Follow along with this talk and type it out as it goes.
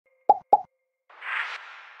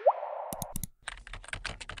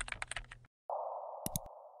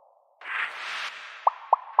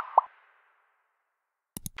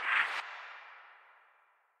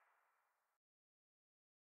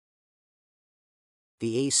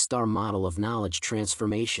The ACE-STAR model of knowledge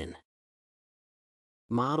transformation.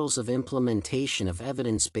 Models of implementation of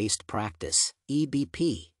evidence-based practice,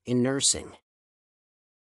 EBP, in nursing.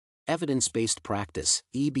 Evidence-based practice,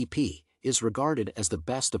 EBP, is regarded as the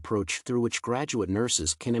best approach through which graduate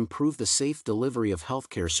nurses can improve the safe delivery of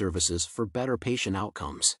healthcare services for better patient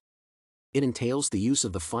outcomes. It entails the use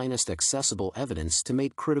of the finest accessible evidence to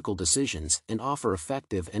make critical decisions and offer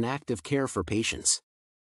effective and active care for patients.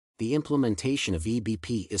 The implementation of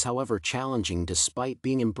EBP is, however, challenging despite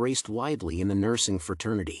being embraced widely in the nursing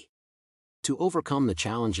fraternity. To overcome the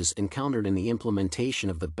challenges encountered in the implementation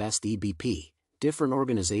of the best EBP, different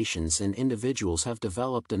organizations and individuals have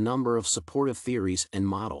developed a number of supportive theories and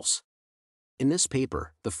models. In this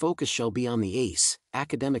paper, the focus shall be on the ACE,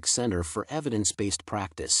 Academic Center for Evidence-Based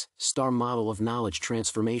Practice, STAR model of knowledge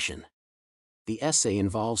transformation. The essay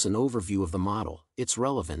involves an overview of the model, its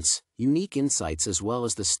relevance, unique insights as well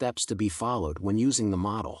as the steps to be followed when using the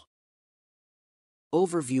model.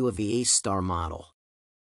 Overview of the ACE-STAR model.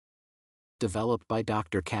 Developed by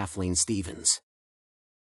Dr. Kathleen Stevens.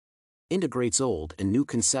 Integrates old and new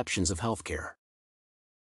conceptions of healthcare.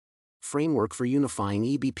 Framework for unifying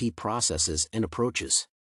EBP processes and approaches.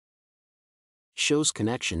 Shows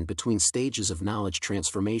connection between stages of knowledge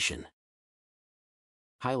transformation.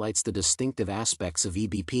 Highlights the distinctive aspects of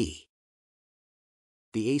EBP.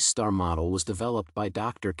 The ACE-STAR model was developed by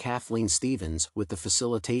Dr. Kathleen Stevens with the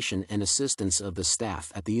facilitation and assistance of the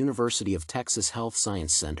staff at the University of Texas Health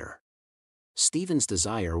Science Center. Stevens'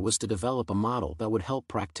 desire was to develop a model that would help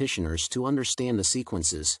practitioners to understand the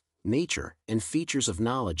sequences, nature, and features of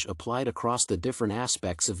knowledge applied across the different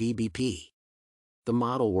aspects of EBP. The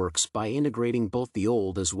model works by integrating both the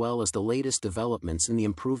old as well as the latest developments in the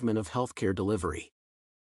improvement of healthcare delivery.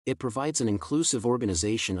 It provides an inclusive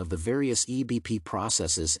organization of the various EBP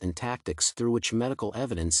processes and tactics through which medical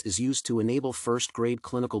evidence is used to enable first-grade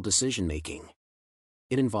clinical decision-making.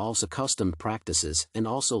 It involves accustomed practices and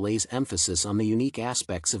also lays emphasis on the unique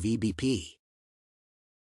aspects of EBP.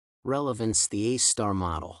 Relevance. The ACE-STAR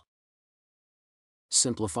model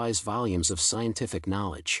simplifies volumes of scientific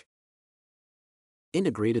knowledge.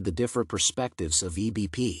 Integrated the different perspectives of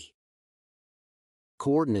EBP.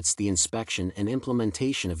 Coordinates the inspection and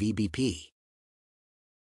implementation of EBP.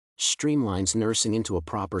 Streamlines nursing into a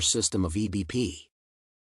proper system of EBP.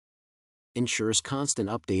 Ensures constant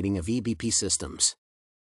updating of EBP systems.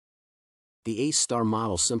 The ACE-STAR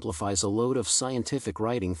model simplifies a load of scientific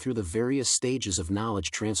writing through the various stages of knowledge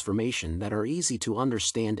transformation that are easy to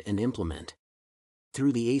understand and implement.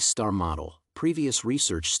 Through the ACE-STAR model, previous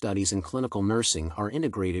research studies in clinical nursing are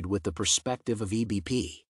integrated with the perspective of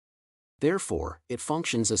EBP. Therefore, it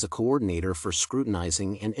functions as a coordinator for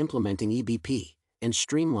scrutinizing and implementing EBP, and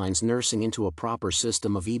streamlines nursing into a proper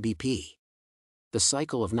system of EBP. The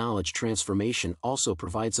cycle of knowledge transformation also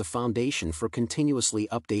provides a foundation for continuously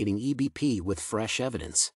updating EBP with fresh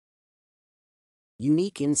evidence.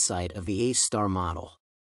 Unique insight of the ACE-STAR model.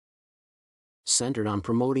 Centered on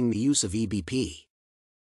promoting the use of EBP.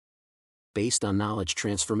 Based on knowledge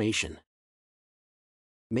transformation.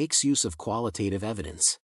 Makes use of qualitative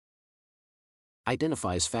evidence.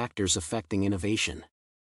 Identifies factors affecting innovation.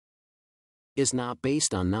 Is not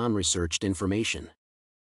based on non-researched information.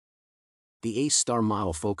 The ACE-STAR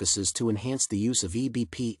model focuses to enhance the use of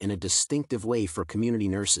EBP in a distinctive way for community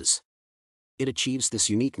nurses. It achieves this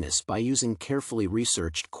uniqueness by using carefully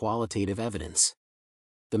researched qualitative evidence.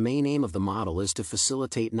 The main aim of the model is to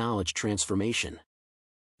facilitate knowledge transformation.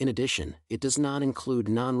 In addition, it does not include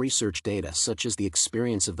non-research data such as the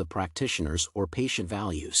experience of the practitioners or patient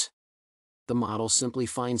values. The model simply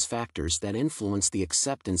finds factors that influence the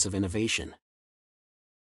acceptance of innovation.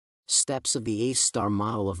 Steps of the ACE-STAR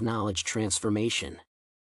model of knowledge transformation.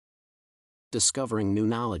 Discovering new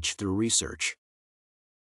knowledge through research.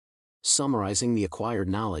 Summarizing the acquired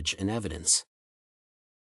knowledge and evidence.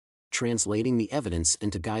 Translating the evidence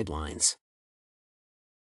into guidelines.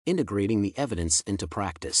 Integrating the evidence into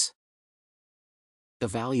practice.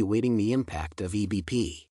 Evaluating the impact of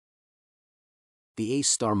EBP. The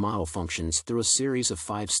ACE-STAR model functions through a series of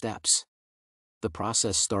 5 steps. The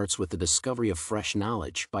process starts with the discovery of fresh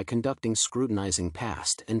knowledge by conducting scrutinizing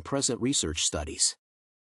past and present research studies.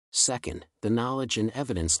 Second, the knowledge and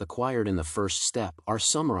evidence acquired in the first step are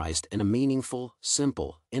summarized in a meaningful,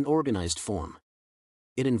 simple, and organized form.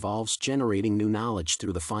 It involves generating new knowledge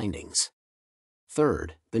through the findings.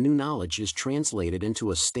 Third, the new knowledge is translated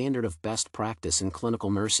into a standard of best practice in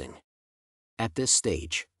clinical nursing. At this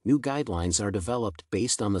stage, new guidelines are developed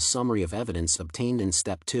based on the summary of evidence obtained in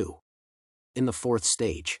Step 2. In the fourth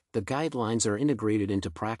stage, the guidelines are integrated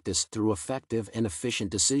into practice through effective and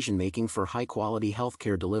efficient decision-making for high-quality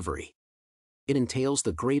healthcare delivery. It entails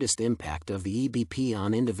the greatest impact of the EBP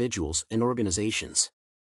on individuals and organizations.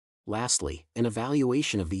 Lastly, an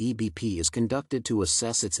evaluation of the EBP is conducted to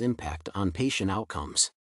assess its impact on patient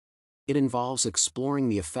outcomes. It involves exploring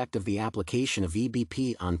the effect of the application of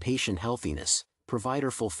EBP on patient healthiness,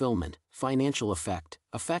 provider fulfillment, financial effect,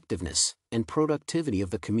 effectiveness, and productivity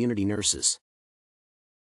of the community nurses.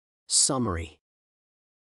 Summary.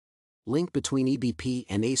 Link between EBP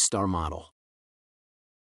and ACE-STAR model.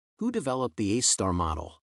 Who developed the ACE-STAR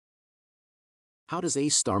model? How does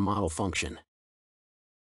ACE-STAR model function?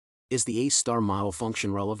 Is the ACE-STAR model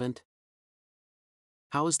function relevant?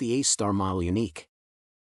 How is the ACE-STAR model unique?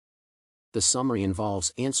 The summary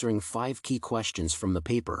involves answering 5 key questions from the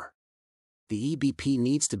paper. The EBP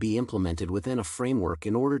needs to be implemented within a framework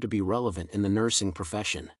in order to be relevant in the nursing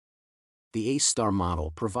profession. The ACE-STAR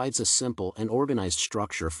model provides a simple and organized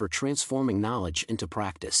structure for transforming knowledge into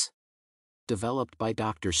practice. Developed by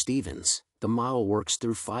Dr. Stevens, the model works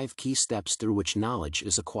through 5 key steps through which knowledge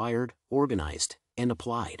is acquired, organized, and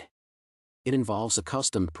applied. It involves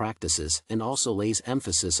accustomed practices and also lays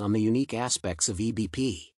emphasis on the unique aspects of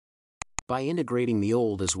EBP. By integrating the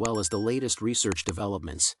old as well as the latest research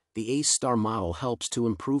developments, the ACE-STAR model helps to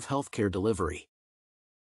improve healthcare delivery,